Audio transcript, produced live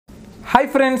Hi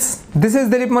friends, this is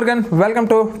Dileep Murgan. Welcome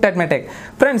to TEDMED.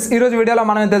 Friends, ఈ రోజు వీడియోలో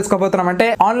మనం తెలుసుకోబోతున్నాం అంటే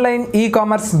ఆన్లైన్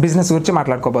ఈ-కామర్స్ బిజినెస్ గురించి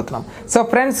మాట్లాడుకోబోతున్నాం. సో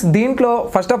ఫ్రెండ్స్, దీంట్లో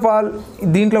ఫస్ట్ ఆఫ్ ఆల్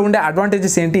దీంట్లో ఉండే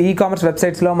అడ్వాంటేజెస్ ఏంటి, ఈ-కామర్స్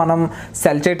వెబ్సైట్స్ లో మనం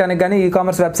సెల్ చేయడానికి కానీ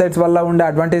ఈ-కామర్స్ వెబ్సైట్స్ వల్ల ఉండే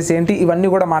అడ్వాంటేజెస్ ఏంటి,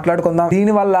 ఇవన్నీ కూడా మాట్లాడుకుందాం.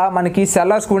 దీనివల్ల మనకి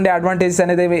సెల్లర్స్ కు ఉండే అడ్వాంటేజెస్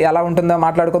అనేది ఎలా ఉంటుందో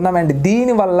మాట్లాడుకుందాం. అండ్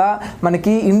దీనివల్ల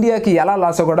మనకి ఇండియాకి ఎలా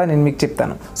లాసో కూడా నేను మీకు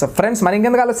చెప్తాను. సో ఫ్రెండ్స్, మరి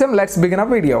ఇంకెందుకు ఆలస్యం, let's begin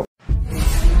up video.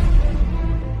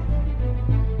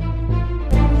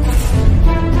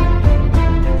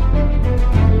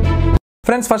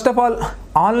 Friends, first of all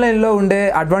ఆన్లైన్లో ఉండే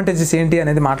అడ్వాంటేజెస్ ఏంటి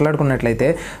అనేది మాట్లాడుకున్నట్లయితే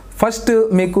ఫస్ట్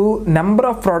మీకు నెంబర్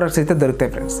ఆఫ్ ప్రోడక్ట్స్ అయితే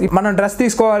దొరుకుతాయి. ఫ్రెండ్స్, మనం డ్రెస్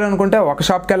తీసుకోవాలనుకుంటే ఒక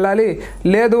షాప్కి వెళ్ళాలి,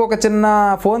 లేదు ఒక చిన్న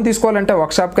ఫోన్ తీసుకోవాలంటే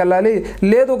ఒక షాప్కి వెళ్ళాలి,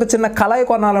 లేదు ఒక చిన్న కళాయి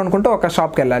కొనాలనుకుంటే ఒక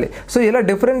షాప్కి వెళ్ళాలి. సో ఇలా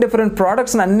డిఫరెంట్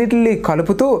ప్రోడక్ట్స్ని అన్నిటిని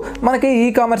కలుపుతూ మనకి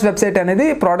ఈ-కామర్స్ వెబ్సైట్ అనేది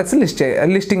ప్రోడక్ట్స్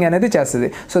లిస్టింగ్ అనేది చేస్తుంది.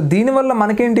 సో దీనివల్ల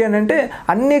మనకేంటి అని అంటే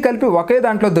అన్నీ కలిపి ఒకే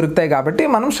దాంట్లో దొరుకుతాయి కాబట్టి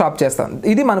మనం షాప్ చేస్తాం.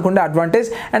 ఇది మనకుండే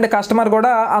అడ్వాంటేజ్. అండ్ కస్టమర్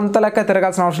కూడా అంత లెక్క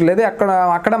తిరగాల్సిన అవసరం లేదు.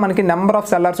 అక్కడ మనకి నెంబర్ ఆఫ్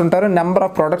సెల్లర్స్ ఉంటారు, నెంబర్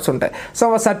ఆఫ్ ప్రోడక్ట్స్ ఉంటాయి.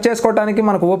 సో సెర్చ్ చేసుకోవడానికి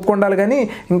మనకు ఓపిక ఉండాలి, కానీ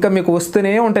ఇంకా మీకు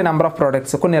వస్తూనే ఉంటాయి నెంబర్ ఆఫ్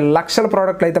ప్రోడక్ట్స్. కొన్ని లక్షల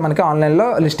ప్రోడక్ట్లు అయితే మనకి ఆన్లైన్లో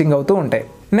లిస్టింగ్ అవుతూ ఉంటాయి.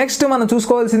 నెక్స్ట్ మనం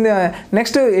చూసుకోవాల్సింది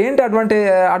నెక్స్ట్ ఏంటి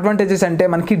అడ్వాంటేజెస్ అంటే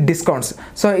మనకి డిస్కౌంట్స్.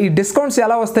 సో ఈ డిస్కౌంట్స్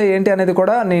ఎలా వస్తాయి ఏంటి అనేది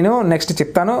కూడా నేను నెక్స్ట్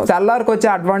చెప్తాను. సెల్లర్కి వచ్చే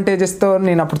అడ్వాంటేజెస్తో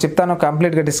నేను అప్పుడు చెప్తాను,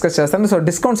 కంప్లీట్గా డిస్కస్ చేస్తాను. సో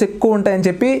డిస్కౌంట్స్ ఎక్కువ ఉంటాయని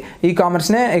చెప్పి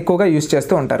ఈ-కామర్స్నే ఎక్కువగా యూస్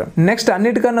చేస్తూ ఉంటారు. నెక్స్ట్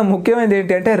అన్నిటికన్నా ముఖ్యమైనది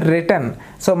ఏంటి అంటే రిటర్న్.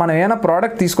 సో మనం ఏమైనా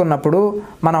ప్రోడక్ట్ తీసుకున్నప్పుడు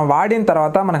మనం వాడిన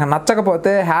తర్వాత మనకు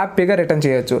నచ్చకపోతే హ్యాపీగా రిటర్న్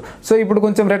చేయొచ్చు. సో ఇప్పుడు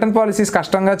కొంచెం రిటర్న్ పాలసీస్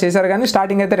కష్టంగా చేశారు, కానీ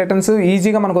స్టార్టింగ్ అయితే రిటర్న్స్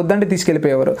ఈజీగా మనకు వద్దంటే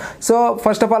తీసుకెళ్ళిపోయేవారు. సో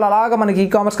అప్పటికి ఆఫ్ ఆల్ అలాగా మనకి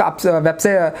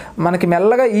వెబ్సైట్ మనకి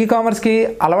మెల్లగా ఈ-కామర్స్కి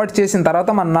అలవాటు చేసిన తర్వాత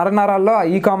మన నరనరాల్లో ఆ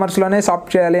ఈ-కామర్స్లోనే షాప్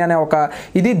చేయాలి అనే ఒక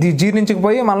ఇది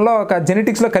జీర్ణించుకుపోయి మనలో ఒక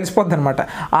జెనెటిక్స్లో కలిసిపోద్ది అనమాట.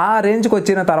 ఆ రేంజ్కి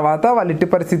వచ్చిన తర్వాత వాళ్ళు ఇట్టి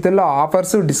పరిస్థితుల్లో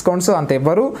ఆఫర్స్ డిస్కౌంట్స్ అంత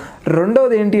ఇవ్వరు.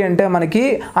 రెండోది ఏంటి అంటే మనకి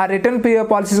ఆ రిటర్న్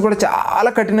పాలసీస్ కూడా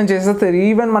చాలా కఠినం చేసేస్తారు.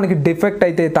 ఈవెన్ మనకి డిఫెక్ట్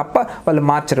అయితే తప్ప వాళ్ళు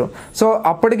మార్చరు. సో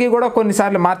అప్పటికి కూడా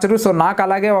కొన్నిసార్లు మార్చరు. సో నాకు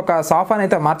అలాగే ఒక సోఫాని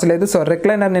అయితే మార్చలేదు. సో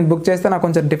రిక్లైనర్ నేను బుక్ చేస్తే నాకు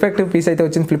కొంచెం డిఫెక్టివ్ పీస్ అయితే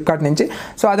వచ్చింది ఫ్లిప్కార్ట్ నుంచి.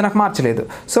 సో అది నాకు మార్చలేదు.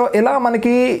 సో ఇలా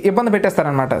మనకి ఇబ్బంది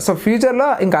పెట్టేస్తారనమాట. సో ఫ్యూచర్లో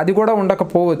ఇంకా అది కూడా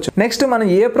ఉండకపోవచ్చు. నెక్స్ట్, మనం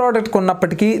ఏ ప్రోడక్ట్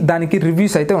కొన్నప్పటికీ దానికి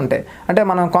రివ్యూస్ అయితే ఉంటాయి. అంటే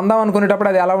మనం కొందాం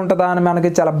అనుకునేటప్పుడు అది ఎలా ఉంటుందా అని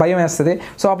మనకి చాలా భయం వేస్తుంది.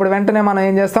 సో అప్పుడు వెంటనే మనం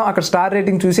ఏం చేస్తాం, అక్కడ స్టార్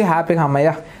రేటింగ్ చూసి హ్యాపీగా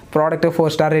అమ్మయ్య ప్రోడక్ట్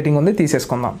 4 స్టార్ రేటింగ్ ఉంది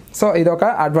తీసేసుకుందాం. సో ఇది ఒక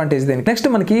అడ్వాంటేజ్ దీనికి. నెక్స్ట్,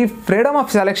 మనకి ఫ్రీడమ్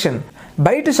ఆఫ్ సెలెక్షన్.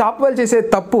 బయట షాప్ వాళ్ళు చేసే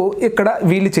తప్పు ఇక్కడ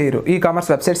వీళ్ళు చేయరు, ఈ-కామర్స్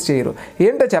వెబ్సైట్స్ చేయరు.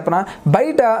 ఏంటో చెప్పనా,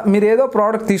 బయట మీరు ఏదో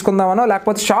ప్రోడక్ట్ తీసుకుందామనో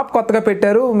లేకపోతే షాప్ కొత్తగా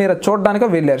పెట్టారు, మీరు చూడడానికో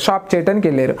వెళ్ళారు, షాప్ చేయడానికి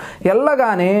వెళ్ళారు.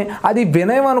 వెళ్ళగానే అది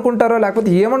వినయం అనుకుంటారో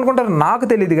లేకపోతే ఏమనుకుంటారో నాకు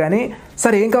తెలియదు, కానీ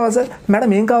సార్ ఏం కావాలి సార్,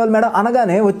 మేడం ఏం కావాలి మేడం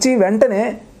అనగానే వచ్చి వెంటనే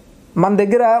మన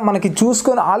దగ్గర మనకి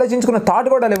చూసుకొని ఆలోచించుకున్న థాట్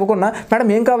కూడా ఇవ్వకుండా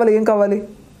మేడం ఏం కావాలి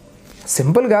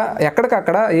సింపుల్గా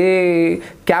ఎక్కడికక్కడ ఏ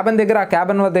క్యాబిన్ దగ్గర ఆ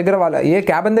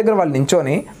క్యాబిన్ దగ్గర వాళ్ళు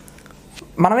నించొని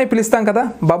మనమే పిలుస్తాం కదా,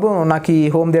 బాబు నాకు ఈ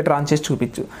హోమ్ థియేటర్ ఆన్ చేసి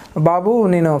చూపించు, బాబు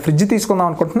నేను ఫ్రిడ్జ్ తీసుకుందాం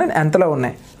అనుకుంటున్నాను ఎంతలో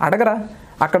ఉన్నాయి అడగరా.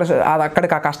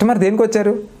 అక్కడికి ఆ కస్టమర్ దేనికి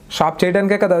వచ్చారు, షాప్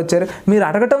చేయడానికే కదా వచ్చారు. మీరు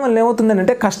అడగటం వల్ల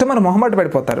ఏమవుతుందంటే కస్టమర్ మొహమాట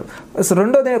పడిపోతారు. సో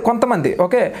రెండోది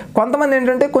కొంతమంది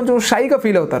ఏంటంటే కొంచెం షైగా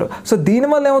ఫీల్ అవుతారు. సో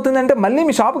దీనివల్ల ఏమవుతుందంటే మళ్ళీ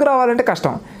మీ షాప్కి రావాలంటే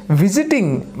కష్టం.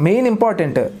 Visiting main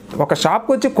important. ఒక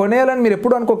షాప్కి వచ్చి కొనేయాలని మీరు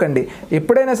ఎప్పుడు అనుకోకండి.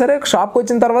 ఎప్పుడైనా సరే షాప్కి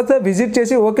వచ్చిన తర్వాత విజిట్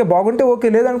చేసి ఓకే బాగుంటే ఓకే,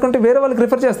 లేదనుకుంటే వేరే వాళ్ళకి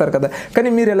రిఫర్ చేస్తారు కదా.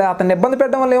 కానీ మీరు ఇలా అతన్ని ఇబ్బంది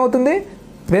పెట్టడం వల్ల ఏమవుతుంది,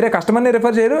 వేరే కస్టమర్ని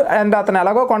రిఫర్ చేయరు. అండ్ అతను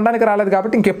ఎలాగో కొనడానికి రాలేదు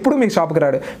కాబట్టి ఇంకెప్పుడు మీకు షాప్కి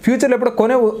రాడు. ఫ్యూచర్లో ఎప్పుడు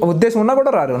కొనే ఉద్దేశం ఉన్నా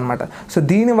కూడా రారు అనమాట. సో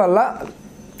దీనివల్ల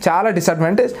చాలా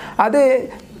డిసడ్వాంటేజ్. అదే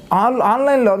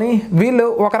ఆన్లైన్లోని వీళ్ళు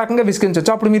ఒక రకంగా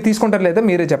విసిగించవచ్చు. అప్పుడు మీరు తీసుకుంటారు లేదా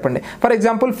మీరే చెప్పండి. ఫర్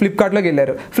ఎగ్జాంపుల్ ఫ్లిప్కార్ట్లోకి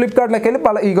వెళ్ళారు, ఫ్లిప్కార్ట్లోకి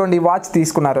వెళ్ళి ఇగోండి వాచ్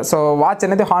తీసుకున్నారు. సో వాచ్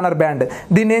అనేది హానర్ బ్యాండ్.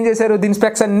 దీన్ని ఏం చేశారు, దీని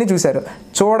స్పెక్స్ అన్నీ చూశారు.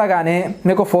 చూడగానే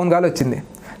మీకు ఫోన్ కాల్ వచ్చింది,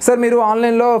 సార్ మీరు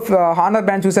ఆన్లైన్లో హానర్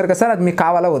బ్యాండ్ చూశారు కదా సార్, అది మీకు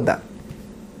కావాలా వద్దా.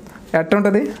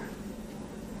 ఎట్టుంటుంది,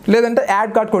 లేదంటే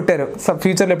యాడ్ కార్డ్ కొట్టారు సార్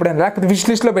ఫ్యూచర్లో ఎప్పుడైనా, లేకపోతే విష్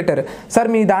లిస్ట్లో పెట్టారు, సార్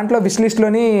మీ దాంట్లో విష్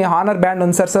లిస్ట్లోని హానర్ బ్యాండ్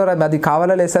ఉంది సార్, అది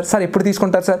కావాలా లేదు సార్ ఎప్పుడు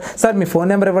తీసుకుంటారు సార్ మీ ఫోన్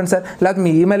నెంబర్ ఇవ్వండి సార్, లేకపోతే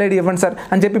మీ ఈమెయిల్ ఐడి ఇవ్వండి సార్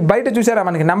అని చెప్పి బయట చూసారా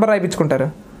మనకి నెంబర్ రాయించుకుంటారు.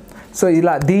 సో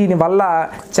ఇలా దీనివల్ల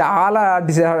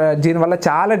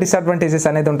చాలా డిసడ్వాంటేజెస్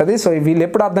అనేది ఉంటుంది. సో వీళ్ళు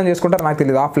ఎప్పుడు అర్థం చేసుకుంటారో నాకు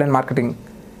తెలియదు. ఆఫ్లైన్ మార్కెటింగ్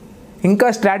ఇంకా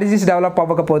స్ట్రాటజీస్ డెవలప్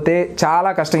అవ్వకపోతే చాలా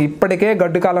కష్టం. ఇప్పటికే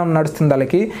గడ్డు కాలం నడుస్తుంది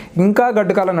వాళ్ళకి, ఇంకా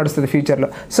గడ్డు కాలం నడుస్తుంది ఫ్యూచర్లో.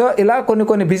 సో ఇలా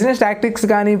కొన్ని బిజినెస్ టాక్టిక్స్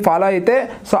కానీ ఫాలో అయితే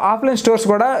సో ఆఫ్లైన్ స్టోర్స్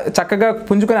కూడా చక్కగా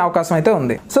పుంజుకునే అవకాశం అయితే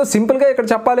ఉంది. సో సింపుల్గా ఇక్కడ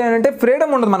చెప్పాలి అంటే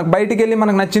ఫ్రీడమ్ ఉండదు. మనకు బయటికి వెళ్ళి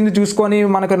మనకు నచ్చింది చూసుకొని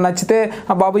మనకు నచ్చితే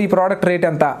బాబు ఈ ప్రోడక్ట్ రేట్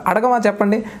ఎంత అడగమా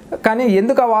చెప్పండి. కానీ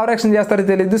ఎందుకు ఆ ఓవర్ యాక్షన్ చేస్తారో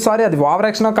తెలియదు. సారీ, అది ఓవర్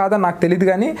యాక్షనో కాదో నాకు తెలియదు,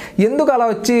 కానీ ఎందుకు అలా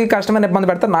వచ్చి కస్టమర్ని ఇబ్బంది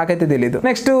పెడతారో నాకైతే తెలియదు.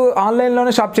 నెక్స్ట్,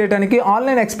 ఆన్లైన్లోనే షాప్ చేయడానికి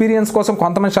ఆన్లైన్ ఎక్స్పీరియన్స్ కోసం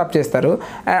కొంతమంది షాప్ చేస్తారు. చేస్తారు.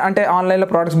 అంటే ఆన్లైన్లో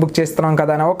ప్రోడక్ట్స్ బుక్ చేస్తున్నాం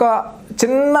కదా అని ఒక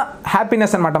చిన్న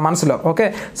హ్యాపీనెస్ అనమాట మనసులో. ఓకే,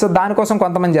 సో దానికోసం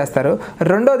కొంతమంది చేస్తారు.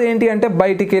 రెండోది ఏంటి అంటే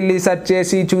బయటికి వెళ్ళి సెర్చ్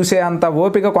చేసి చూసే అంత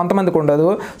ఓపిక కొంతమందికి ఉండదు.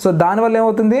 సో దానివల్ల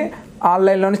ఏమవుతుంది,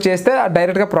 ఆన్లైన్లోనే చేస్తే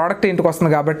డైరెక్ట్గా ప్రోడక్ట్ ఇంటికి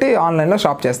వస్తుంది కాబట్టి ఆన్లైన్లో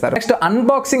షాప్ చేస్తారు. Next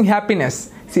unboxing happiness.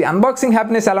 Unboxing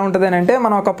happiness ఎలా ఉంటుంది అని అంటే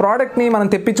మనం ఒక ప్రోడక్ట్ని మనం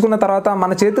తెప్పించుకున్న తర్వాత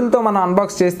మన చేతులతో మనం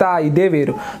అన్బాక్స్ చేస్తే ఇదే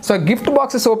వేరు. సో గిఫ్ట్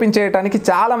బాక్సెస్ ఓపెన్ చేయడానికి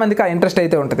చాలా మందికి ఆ ఇంట్రెస్ట్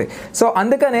అయితే ఉంటుంది. సో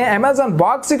అందుకనే అమెజాన్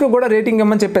బాక్స్కి కూడా రేటింగ్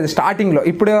ఇవ్వమని చెప్పేది స్టార్టింగ్లో.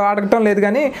 ఇప్పుడు అడగటం లేదు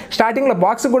కానీ స్టార్టింగ్లో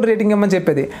బాక్స్కి కూడా రేటింగ్ ఇవ్వమని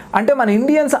చెప్పేది. అంటే మన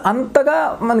ఇండియన్స్ అంతగా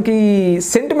మనకి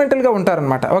సెంటిమెంటల్గా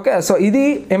ఉంటారనమాట. ఓకే, సో ఇది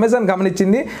అమెజాన్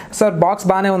గమనించింది. సార్ బాక్స్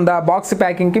బాగానే ఉందా, బాక్స్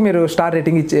ప్యాకింగ్కి మీరు స్టార్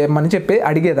రేటింగ్ ఇచ్చేయమని చెప్పి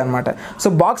అడిగేదన్నమాట. సో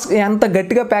బాక్స్ ఎంత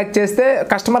గట్టిగా ప్యాక్ చేస్తే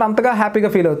కస్టమర్ అంతగా హ్యాపీగా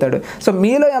ఫీల్ అవుతాడు. సో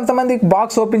మీలో ఎంతమంది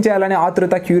బాక్స్ ఓపెన్ చేయాలని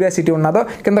ఆతృత, క్యూరియాసిటీ ఉన్నదో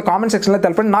కింద కామెంట్ సెక్షన్లో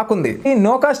తెలపండి. నాకుంది. ఈ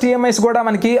నో కాస్ట్ ఈఎంఐస్ కూడా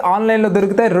మనకి ఆన్లైన్లో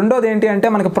దొరుకుతాయి. రెండోది ఏంటి అంటే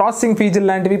మనకి ప్రాసెసింగ్ ఫీజులు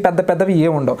లాంటివి పెద్దవి ఏ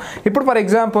ఉండవు. ఇప్పుడు ఫర్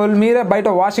ఎగ్జాంపుల్ మీరే బయట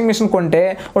వాషింగ్ మిషన్ కొంటే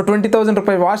ఒక 20,000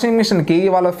 రూపాయల వాషింగ్ మిషన్కి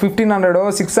వాళ్ళు 1,500,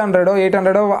 600,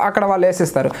 800 అక్కడ వాళ్ళు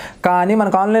వేసేస్తారు. కానీ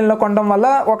మనకు ఆన్లైన్లో కొనడం వల్ల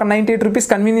ఒక 98 రూపీస్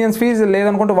కన్వీనియన్స్ ఫీజు,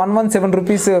 లేదనుకుంటే 117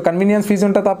 రూపీస్ కన్వీనియన్స్ ఫీజు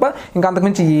ఉంటుంది తప్ప ఇంకా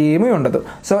అంతకుమించి ఏమీ ఉండదు.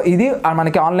 సో ఇది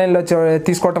మనకి ఆన్లైన్లో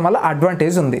తీసుకోవడం వల్ల అడ్వాంటేజ్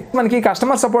ఉంది. మనకి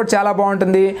కస్టమర్ సపోర్ట్ చాలా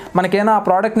బాగుంటుంది. మనకేనా ఆ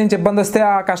ప్రోడక్ట్ నుంచి ఇబ్బంది వస్తే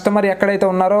ఆ కస్టమర్ ఎక్కడైతే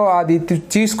ఉన్నారో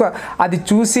అది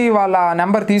చూసి వాళ్ళ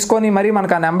నెంబర్ తీసుకొని మరి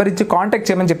మనకు ఆ నెంబర్ ఇచ్చి కాంటాక్ట్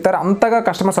చేయమని చెప్తారు. అంతగా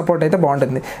కస్టమర్ సపోర్ట్ అయితే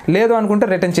బాగుంటుంది. లేదు అనుకుంటే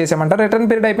రిటర్న్ చేసేయమంటారు. రిటర్న్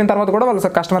పీరియడ్ అయిపోయిన తర్వాత కూడా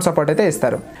వాళ్ళు కస్టమర్ సపోర్ట్ అయితే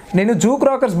ఇస్తారు. నేను జూ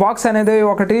క్రాకర్స్ బాక్స్ అనేది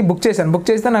ఒకటి బుక్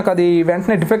చేస్తే నాకు అది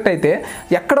వెంటనే డిఫెక్ట్ అయితే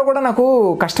ఎక్కడ కూడా నాకు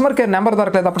కస్టమర్ కేర్ నెంబర్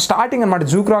దొరకలేదు. అప్పుడు స్టార్టింగ్ అనమాట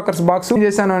జూ క్రాకర్స్ బాక్స్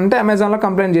చేశాను అంటే అమెజాన్లో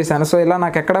కంప్లైంట్ చేశాను. సో ఇలా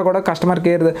నాకు ఎక్కడ కూడా కస్టమర్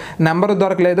కేర్ నెంబర్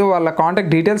దొరకలేదు, వాళ్ళ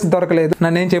కాంటాక్ట్ డీటెయిల్స్ దొరకలేదు,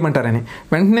 నన్ను ఏం చేయమంటారని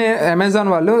వెంటనే అమెజాన్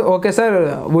వాళ్ళు okay sir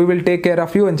we will take care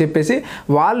of you అని చెప్పేసి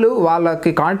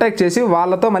వాళ్ళకి కాంటాక్ట్ చేసి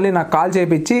వాళ్ళతో మళ్ళీ నాకు కాల్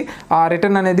చేయించి ఆ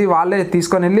రిటర్న్ అనేది వాళ్ళే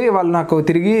తీసుకొని వెళ్ళి వాళ్ళు నాకు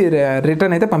తిరిగి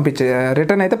రిటర్న్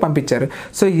అయితే పంపించారు.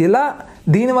 సో ఇలా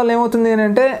దీనివల్ల ఏమవుతుంది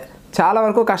అంటే చాలా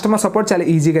వరకు కస్టమర్ సపోర్ట్ చాలా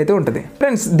ఈజీగా అయితే ఉంటుంది.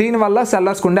 ఫ్రెండ్స్, దీనివల్ల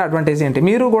సెల్లర్స్కి ఉండే అడ్వాంటేజ్ ఏంటి?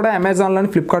 మీరు కూడా అమెజాన్లోని,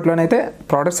 ఫ్లిప్కార్ట్లోనే అయితే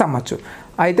ప్రోడక్ట్స్ అమ్మచ్చు.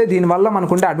 అయితే దీనివల్ల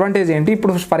మనకుండే అడ్వాంటేజ్ ఏంటి?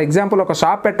 ఇప్పుడు ఫర్ ఎగ్జాంపుల్ ఒక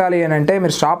షాప్ పెట్టాలి అని అంటే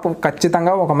మీరు షాప్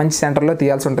ఖచ్చితంగా ఒక మంచి సెంటర్లో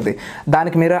తీయాల్సి ఉంటుంది.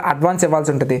 దానికి మీరు అడ్వాన్స్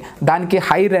ఇవ్వాల్సి ఉంటుంది. దానికి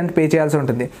హై రెంట్ పే చేయాల్సి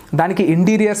ఉంటుంది. దానికి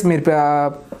ఇంటీరియర్స్ మీరు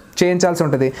చేయించాల్సి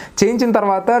ఉంటుంది. చేయించిన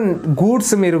తర్వాత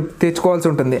గూడ్స్ మీరు తెచ్చుకోవాల్సి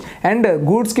ఉంటుంది. అండ్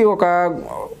గూడ్స్కి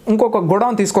ఇంకొక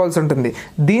గోడౌన్ తీసుకోవాల్సి ఉంటుంది.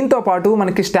 దీంతో పాటు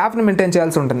మనకి స్టాఫ్ని మెయింటైన్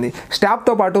చేయాల్సి ఉంటుంది.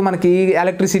 స్టాఫ్తో పాటు మనకి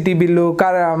ఎలక్ట్రిసిటీ బిల్లు,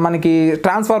 మనకి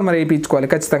ట్రాన్స్ఫార్మర్ వేయించుకోవాలి.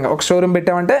 ఖచ్చితంగా ఒక షోరూమ్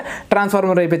పెట్టామంటే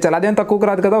ట్రాన్స్ఫార్మర్ వేయించాలి. అదేం తక్కువ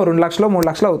రాదు కదా, 2 లక్షలు 3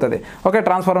 లక్షలు అవుతుంది ఓకే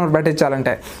ట్రాన్స్ఫార్మర్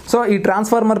పెట్టించాలంటే. సో ఈ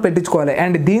ట్రాన్స్ఫార్మర్ పెట్టించుకోవాలి.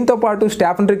 అండ్ దీంతో పాటు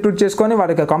స్టాఫ్ని రిక్రూట్ చేసుకొని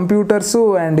వాడికి కంప్యూటర్స్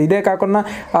అండ్ ఇదే కాకుండా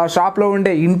షాప్లో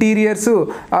ఉండే ఇంటీరియర్స్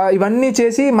ఇవన్నీ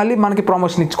చేసి మళ్ళీ మనకి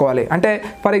ప్రమోషన్ ఇచ్చుకోవాలి. అంటే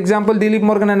ఫర్ ఎగ్జాంపుల్ దిలీప్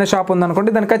మురుగన్ అనే షాప్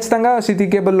ఉందనుకోండి, దానికి ఖచ్చితంగా సిటీ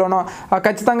కేబుల్లోనో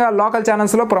ఖచ్చితంగా లోకల్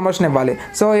ఛానల్స్లో ప్రమోషన్ ఇవ్వాలి.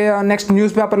 సో నెక్స్ట్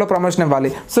న్యూస్ పేపర్లో ప్రమోషన్ ఇవ్వాలి.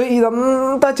 సో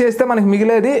ఇదంతా చేస్తే మనకి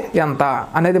మిగిలేది ఎంత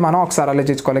అనేది మనం ఒకసారి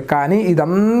ఆలోచించుకోవాలి. కానీ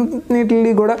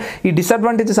ఇదన్నిటిని కూడా ఈ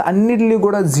డిసడ్వాంటేజెస్ అన్నిటిని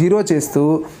కూడా జీరో చేస్తూ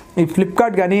ఈ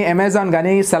ఫ్లిప్కార్ట్ కానీ అమెజాన్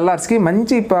కానీ సెల్లర్స్కి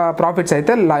మంచి ప్రాఫిట్స్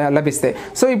అయితే లభిస్తాయి.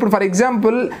 సో ఇప్పుడు ఫర్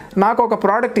ఎగ్జాంపుల్ నాకు ఒక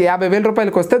ప్రోడక్ట్ 50,000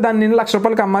 రూపాయలకి వస్తే దాన్ని నేను 1,00,000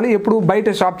 రూపాయలకి అమ్మాలి. ఎప్పుడు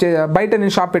బయట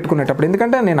నేను షాప్ పెట్టుకునేటప్పుడు,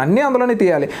 ఎందుకంటే నేను అన్నీ అందులోనే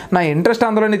తీయాలి, నా ఇంట్రెస్ట్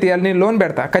అందులోనే తీయాలి. నేను లోన్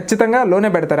పెడతా, ఖచ్చితంగా లోనే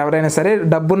పెడతారు ఎవరైనా సరే,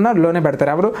 డబ్బున్న లోనే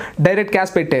పెడతారు, ఎవరు డైరెక్ట్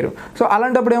క్యాష్ పెట్టారు. సో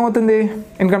అలాంటప్పుడు ఏమవుతుంది,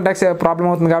 ఇన్కమ్ ట్యాక్స్ ప్రాబ్లం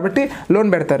అవుతుంది కాబట్టి లోన్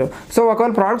పెడతారు. సో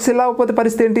ఒకవేళ ప్రోడక్ట్స్ ఇలా అవ్వకపోతే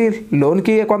పరిస్థితి ఏంటి?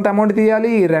 లోన్కి కొంత అమౌంట్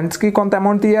తీయాలి, రెంట్స్కి కొంత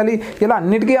అమౌంట్ తీయాలి, ఇలా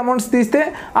అన్నిటికీ అమౌంట్స్ తీస్తే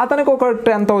అతనికి ఒక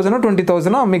 10,000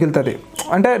 20,000 మిగులుతుంది.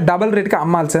 అంటే డబల్ రేట్కి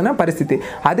అమ్మాల్సిన పరిస్థితి.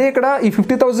 అదే ఇక్కడ ఈ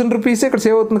 50,000 రూపీస్ ఇక్కడ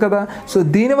సేవ్ అవుతుంది కదా. సో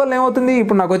దీనివల్ల ఏమవుతుంది,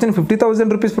 ఇప్పుడు నాకు వచ్చిన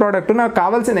 50,000 రూపీస్ ప్రోడక్ట్ నాకు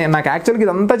కావాల్సిందే, నాకు యాక్చువల్గా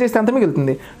ఇదంతా చేస్తే ఎంత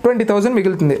మిగులుతుంది, 20,000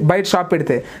 మిగులుతుంది బయట షాప్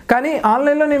పెడితే. కానీ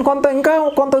ఆన్లైన్లో నేను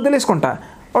కొంత వదిలేసుకుంటా,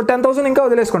 10,000 ఇంకా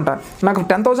వదిలేసుకుంటా. నాకు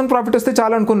 10,000 ప్రాఫిట్ వస్తే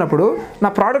చాలు అనుకున్నప్పుడు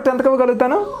నా ప్రోడక్ట్ ఎంతకు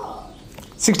ఇవ్వగలుగుతాను?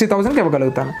 60,000కి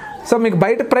ఇవ్వగలుగుతాను. సో మీకు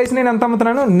బయట ప్రైస్ నేను ఎంత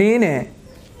అమ్ముతున్నాను? నేనే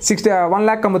 1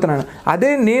 lakh అమ్ముతున్నాను. అదే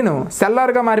నేను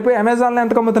సెల్లర్గా మారిపోయి అమెజాన్లో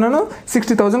ఎంత అమ్ముతున్నాను?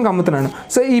 60,000కి అమ్ముతున్నాను.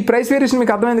 సో ఈ ప్రైస్ వేరియేషన్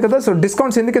మీకు అర్థమైంది కదా. సో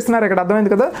డిస్కౌంట్స్ ఎందుకు ఇస్తున్నారు ఇక్కడ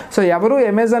అర్థమైంది కదా. సో ఎవరు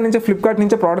అమెజాన్ నుంచి ఫ్లిప్కార్ట్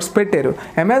నుంచి ప్రోడక్ట్స్ పెట్టారు.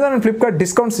 అమెజాన్ అండ్ ఫ్లిప్కార్ట్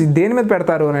డిస్కౌంట్స్ దేని మీద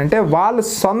పెడతారు అని అంటే వాళ్ళు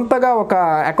సొంతగా ఒక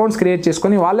అకౌంట్స్ క్రియేట్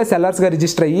చేసుకొని వాళ్ళే సెల్లర్స్గా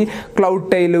రిజిస్టర్ అయ్యి క్లౌడ్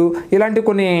టైలు ఇలాంటి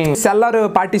కొన్ని సెల్లర్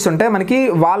పార్టీస్ ఉంటాయి మనకి,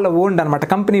 వాళ్ళ ఓన్డ్ అనమాట,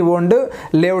 కంపెనీ ఓన్డ్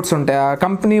లేఅవుట్స్ ఉంటాయి,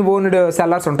 కంపెనీ ఓన్డ్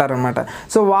సెల్లర్స్ ఉంటారనమాట.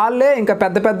 సో వాళ్ళే ఇంకా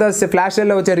పెద్ద ఫ్లాష్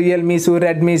వచ్చే రియల్మీస్,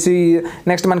 రెడ్మీ రెడ్మీస్,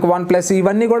 నెక్స్ట్ మనకి OnePlus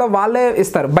ఇవన్నీ కూడా వాళ్ళే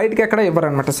ఇస్తారు, బయటకి ఎక్కడ ఇవ్వరు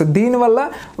అనమాట. సో దీనివల్ల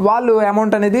వాళ్ళు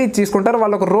అమౌంట్ అనేది తీసుకుంటారు,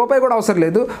 వాళ్ళకు రూపాయి కూడా అవసరం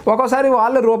లేదు. ఒక్కోసారి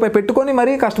వాళ్ళు రూపాయి పెట్టుకొని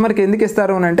మరీ కస్టమర్కి ఎందుకు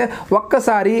ఇస్తారు అని అంటే,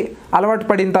 ఒక్కసారి అలవాటు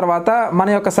పడిన తర్వాత మన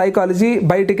యొక్క సైకాలజీ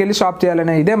బయటికి వెళ్ళి షాప్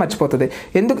చేయాలనే ఇదే మర్చిపోతుంది.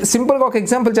 ఎందుకు సింపుల్గా ఒక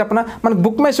ఎగ్జాంపుల్ చెప్పనా, మనకు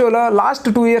బుక్ మై షోలో లాస్ట్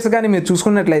 2 years కానీ మీరు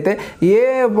చూసుకున్నట్లయితే ఏ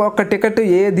ఒక్క టికెట్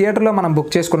ఏ థియేటర్లో మనం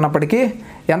బుక్ చేసుకున్నప్పటికీ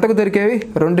ఎంతకు దొరికేవి,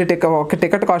 ఒక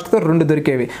టికెట్ కాస్ట్తో 2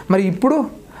 దొరికేవి. మరి ఇప్పుడు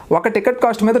ఒక టికెట్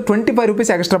కాస్ట్ మీద 25 రూపీస్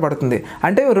ఎక్స్ట్రా పడుతుంది,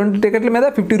 అంటే 2 టికెట్ల మీద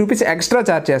 50 రూపీస్ ఎక్స్ట్రా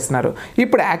ఛార్జ్ చేస్తున్నారు.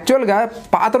 ఇప్పుడు యాక్చువల్గా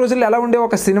పాత రోజుల్లో ఎలా ఉండే,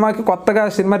 ఒక సినిమాకి కొత్తగా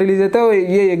సినిమా రిలీజ్ అయితే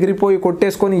ఎగిరిపోయి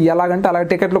కొట్టేసుకొని ఎలాగంటే అలాగే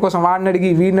టికెట్ల కోసం వాడిని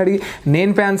అడిగి వీడిని అడిగి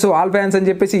నేను ఫ్యాన్స్ ఆల్ ఫ్యాన్స్ అని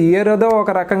చెప్పేసి ఏదో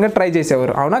ఒక రకంగా ట్రై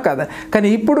చేసేవారు, అవునా కదా. కానీ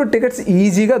ఇప్పుడు టికెట్స్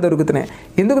ఈజీగా దొరుకుతున్నాయి.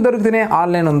 ఎందుకు దొరుకుతున్నాయి?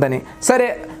 ఆన్లైన్ ఉందని. సరే,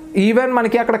 ఈవెన్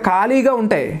మనకి అక్కడ ఖాళీగా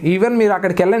ఉంటాయి, ఈవెన్ మీరు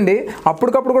అక్కడికి వెళ్ళండి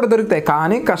అప్పటికప్పుడు కూడా దొరుకుతాయి,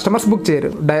 కానీ కస్టమర్స్ బుక్ చేయరు,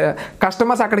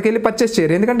 కస్టమర్స్ అక్కడికి వెళ్ళి పర్చేస్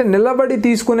చేయరు, ఎందుకంటే నిలబడి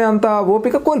తీసుకునే అంత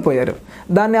ఓపిక కోల్పోయారు.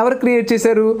 దాన్ని ఎవరు క్రియేట్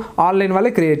చేశారు? ఆన్లైన్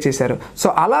వాళ్ళే క్రియేట్ చేశారు. సో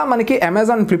అలా మనకి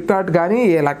అమెజాన్, ఫ్లిప్కార్ట్ కానీ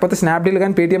లేకపోతే స్నాప్డీల్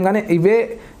కానీ పేటిఎం కానీ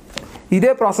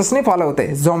ఇదే ప్రాసెస్ని ఫాలో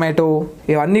అవుతాయి. జొమాటో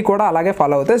ఇవన్నీ కూడా అలాగే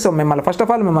ఫాలో అవుతాయి. సో మిమ్మల్ని ఫస్ట్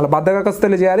ఆఫ్ ఆల్ మిమ్మల్ని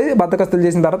బద్దకస్తులు చేయాలి, బద్దకస్తులు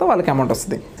చేసిన తర్వాత వాళ్ళకి అమౌంట్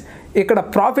వస్తుంది. ఇక్కడ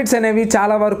ప్రాఫిట్స్ అనేవి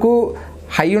చాలా వరకు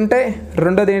హై ఉంటాయి.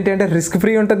 రెండోది ఏంటి అంటే రిస్క్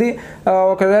ఫ్రీ ఉంటుంది.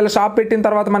 ఒకవేళ షాప్ పెట్టిన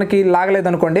తర్వాత మనకి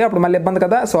లాగలేదనుకోండి అప్పుడు మళ్ళీ ఇబ్బంది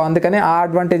కదా. సో అందుకని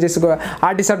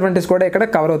ఆ డిసడ్వాంటేజ్ కూడా ఇక్కడ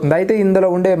కవర్ అవుతుంది. అయితే ఇందులో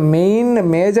ఉండే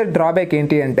మేజర్ డ్రాబ్యాక్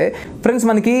ఏంటి అంటే ఫ్రెండ్స్,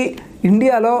 మనకి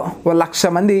ఇండియాలో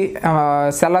 1,00,000 మంది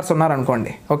సెల్లర్స్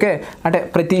ఉన్నారనుకోండి, ఓకే, అంటే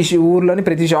ప్రతి ఊర్లోని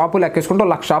ప్రతి షాపు లెక్కేసుకుంటే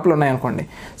 1,00,000 షాపులు ఉన్నాయనుకోండి.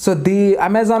 సో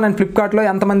అమెజాన్ అండ్ ఫ్లిప్కార్ట్లో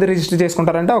ఎంతమంది రిజిస్టర్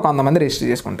చేసుకుంటారంటే ఒక 100 మంది రిజిస్టర్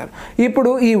చేసుకుంటారు.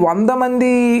 ఇప్పుడు ఈ 100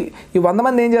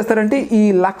 మంది ఏం చేస్తారంటే ఈ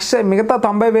మిగతా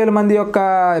 90,000 మంది యొక్క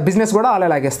బిజినెస్ కూడా అలా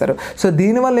లాగేస్తారు. సో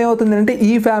దీనివల్ల ఏమవుతుంది అంటే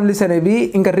ఈ ఫ్యామిలీస్ అనేవి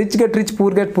ఇంకా rich get rich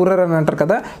poor get poorer అని అంటారు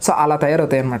కదా, సో అలా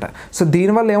తయారవుతాయి అనమాట. సో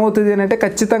దీనివల్ల ఏమవుతుంది అంటే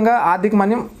ఖచ్చితంగా ఆర్థిక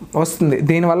మాంద్యం వస్తుంది,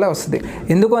 దీనివల్లే వస్తుంది.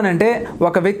 ఎందుకు అని అంటే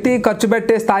ఒక వ్యక్తి ఖర్చు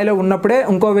పెట్టే స్థాయిలో ఉన్నప్పుడే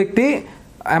ఇంకో వ్యక్తి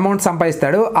అమౌంట్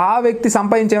సంపాదిస్తాడు. ఆ వ్యక్తి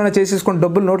సంపాదించి ఏమైనా చేసేసుకొని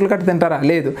డబ్బులు నోట్లు కట్టి తింటారా?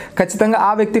 లేదు, ఖచ్చితంగా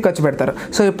ఆ వ్యక్తి ఖర్చు పెడతారు.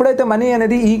 సో ఎప్పుడైతే మనీ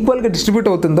అనేది ఈక్వల్గా డిస్ట్రిబ్యూట్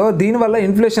అవుతుందో దీనివల్ల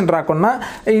ఇన్ఫ్లేషన్ రాకుండా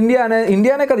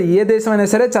ఇండియానే కదా ఏ దేశం అయినా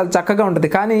సరే చాలా చక్కగా ఉంటుంది.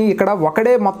 కానీ ఇక్కడ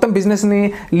ఒకడే మొత్తం బిజినెస్ని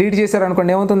లీడ్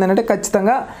చేశారనుకోండి ఏమవుతుంది అంటే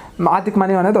ఖచ్చితంగా ఆర్థిక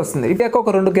మనీ అనేది వస్తుంది. ఇక ఒక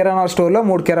 2 కిరాణా స్టోర్లో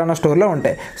 3 కిరాణా స్టోర్లో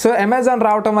ఉంటాయి. సో అమెజాన్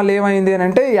రావటం వల్ల ఏమైంది అని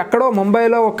అంటే ఎక్కడో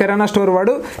ముంబైలో ఒక కిరాణా స్టోర్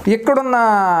వాడు ఇక్కడున్న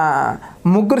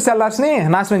 3 సెల్లర్స్ని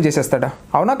నాశనం చేసేస్తాడు,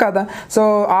 అవునా కదా. సో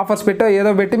ఆఫర్స్ పెట్టో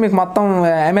ఏదో పెట్టి మీకు మొత్తం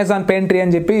అమెజాన్ పెయింట్రీ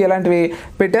అని చెప్పి ఇలాంటివి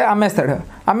పెట్టి అమ్మేస్తాడు.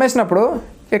 అమ్మేసినప్పుడు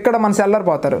ఇక్కడ మన సెల్లర్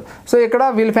పోతారు. సో ఇక్కడ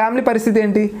వీళ్ళ ఫ్యామిలీ పరిస్థితి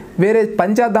ఏంటి? వేరే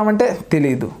పని చేద్దామంటే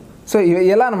తెలియదు. సో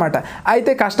ఎలా అనమాట.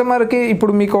 అయితే కస్టమర్కి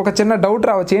ఇప్పుడు మీకు ఒక చిన్న డౌట్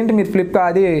రావచ్చు, ఏంటి మీరు ఫ్లిప్కార్ట్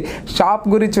అది షాప్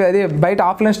గురించి అది బయట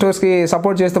ఆఫ్లైన్ స్టోర్స్కి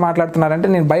సపోర్ట్ చేస్తూ మాట్లాడుతున్నారంటే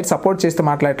నేను బయట సపోర్ట్ చేస్తూ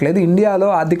మాట్లాడట్లేదు. ఇండియాలో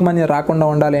ఆర్థిక మాంద్యం రాకుండా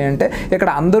ఉండాలి అంటే ఇక్కడ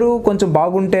అందరూ కొంచెం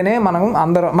బాగుంటేనే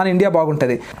మన ఇండియా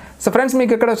బాగుంటుంది. సో ఫ్రెండ్స్,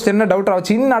 మీకు ఇక్కడ చిన్న డౌట్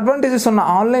రావచ్చు, ఇన్ని అడ్వాంటేజెస్ ఉన్న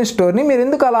ఆన్లైన్ స్టోర్ని మీరు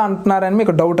ఎందుకు అలా అంటున్నారని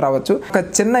మీకు డౌట్ రావచ్చు. ఒక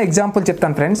చిన్న ఎగ్జాంపుల్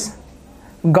చెప్తాను ఫ్రెండ్స్.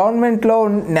 గవర్నమెంట్లో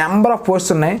నెంబర్ ఆఫ్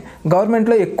పోస్ట్స్ ఉన్నాయి,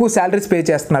 గవర్నమెంట్లో ఎక్కువ శాలరీస్ పే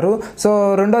చేస్తున్నారు. సో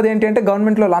రెండోది ఏంటి అంటే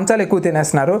గవర్నమెంట్లో లంచాలు ఎక్కువ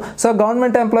తినేస్తున్నారు. సో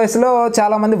గవర్నమెంట్ ఎంప్లాయీస్లో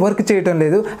చాలామంది వర్క్ చేయటం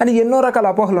లేదు అని ఎన్నో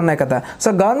రకాల అపోహలు ఉన్నాయి కదా.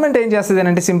 సో గవర్నమెంట్ ఏం చేస్తుంది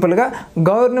అంటే సింపుల్గా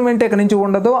గవర్నమెంట్ ఇక్కడ నుంచి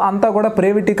ఉండదు, అంతా కూడా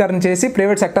ప్రైవేటీకరణ చేసి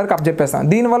ప్రైవేట్ సెక్టర్కి అప్పచెప్పేస్తాను.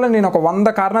 దీనివల్ల నేను ఒక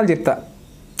 100 కారణాలు చెప్తా.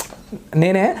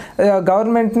 నేనే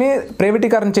గవర్నమెంట్ని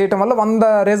ప్రైవేటీకరణ చేయడం వల్ల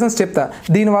 100 రీజన్స్ చెప్తా.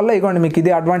 దీనివల్ల ఇగోండి మీకు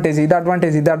ఇది అడ్వాంటేజ్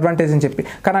అని చెప్పి.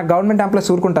 కానీ ఆ గవర్నమెంట్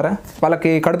ఎంప్లాయీస్ ఊరుకుంటారా?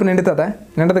 వాళ్ళకి కడుపు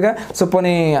నిండుతుందా? సో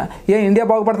పోనీ ఇండియా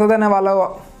బాగుపడుతుందనే వాళ్ళ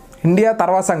ఇండియా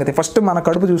తర్వాత సంగతి, ఫస్ట్ మన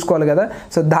కడుపు చూసుకోవాలి కదా.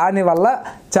 సో దానివల్ల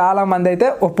చాలామంది అయితే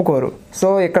ఒప్పుకోరు. సో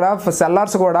ఇక్కడ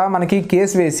సెల్లర్స్ కూడా మనకి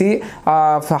కేసు వేసి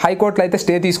హైకోర్టులో అయితే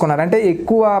స్టే తీసుకున్నారు. అంటే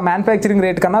ఎక్కువ మ్యానుఫ్యాక్చరింగ్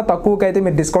రేట్ కన్నా తక్కువకి అయితే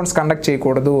మీరు డిస్కౌంట్స్ కండక్ట్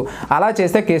చేయకూడదు, అలా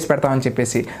చేస్తే కేసు పెడతామని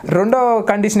చెప్పేసి. రెండో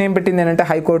కండిషన్ ఏం పెట్టింది అంటే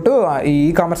హైకోర్టు ఈ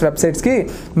కామర్స్ వెబ్సైట్స్కి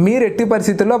మీరు ఎట్టి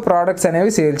పరిస్థితుల్లో ప్రోడక్ట్స్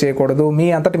అనేవి సేల్ చేయకూడదు, మీ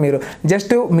అంతటి మీరు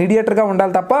జస్ట్ మీడియేటర్గా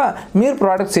ఉండాలి తప్ప మీరు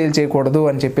ప్రోడక్ట్స్ సేల్ చేయకూడదు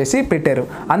అని చెప్పేసి పెట్టారు.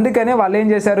 అందుకనే వాళ్ళు ఏం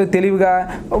చేశారు, తెలివిగా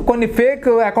కొన్ని ఫేక్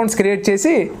అకౌంట్స్ క్రియేట్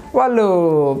చేసి వాళ్ళు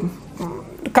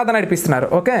కథ నడిపిస్తున్నారు.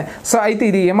 ఓకే, సో అయితే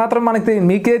ఇది ఏమాత్రం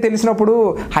మీకే తెలిసినప్పుడు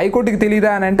హైకోర్టుకి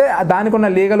తెలియదా అని అంటే దానికి ఉన్న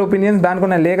లీగల్ ఒపీనియన్స్, దానికి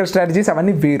ఉన్న లీగల్ స్ట్రాటజీస్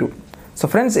అవన్నీ వేరు. సో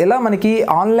ఫ్రెండ్స్, ఇలా మనకి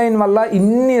ఆన్లైన్ వల్ల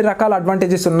ఇన్ని రకాల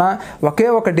అడ్వాంటేజెస్ ఉన్న ఒకే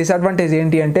ఒక డిసడ్వాంటేజ్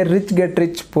ఏంటి అంటే rich get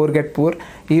rich poor get poor.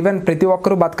 Even ప్రతి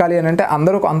ఒక్కరూ బతకాలి అని అంటే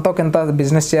అందరూ అంతో కొంత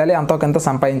బిజినెస్ చేయాలి, అంతో కొంత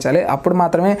సంపాదించాలి. అప్పుడు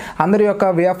మాత్రమే అందరి యొక్క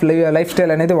వే ఆఫ్ లైఫ్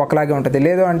స్టైల్ అనేది ఒకలాగే ఉంటుంది.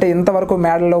 లేదు అంటే ఇంతవరకు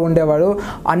మేడల్లో ఉండేవాడు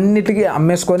అన్నిటికీ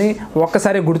అమ్మేసుకొని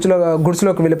ఒక్కసారి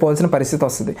గుడిసులోకి వెళ్ళిపోవాల్సిన పరిస్థితి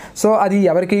వస్తుంది. సో అది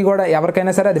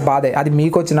ఎవరికైనా సరే అది బాధే. అది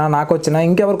మీకు వచ్చినా, నాకు వచ్చినా,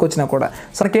 ఇంకెవరికి వచ్చినా కూడా.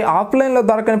 సో మనకి ఆఫ్లైన్లో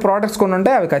దొరకని ప్రోడక్ట్స్ కొన్ని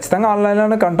ఉంటాయి, అవి ఖచ్చితంగా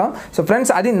ఆన్లైన్లోనే కొంటాం. సో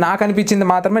ఫ్రెండ్స్, అది నాకు అనిపించింది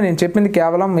మాత్రమే. నేను చెప్పింది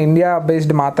కేవలం ఇండియా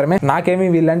బేస్డ్ మాత్రమే. నాకేమీ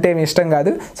వీళ్ళంటే ఏమి ఇష్టం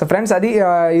కాదు. సో ఫ్రెండ్స్, అది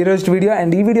ఈరోజు వీడియో.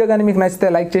 అండ్ ఈ వీడియో కానీ మీకు నచ్చితే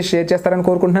లైక్ చేసి షేర్ చేస్తారని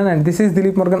కోరుకుంటున్నాను. And this is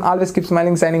Dilip Murugan. Always keep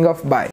smiling, signing off. Bye.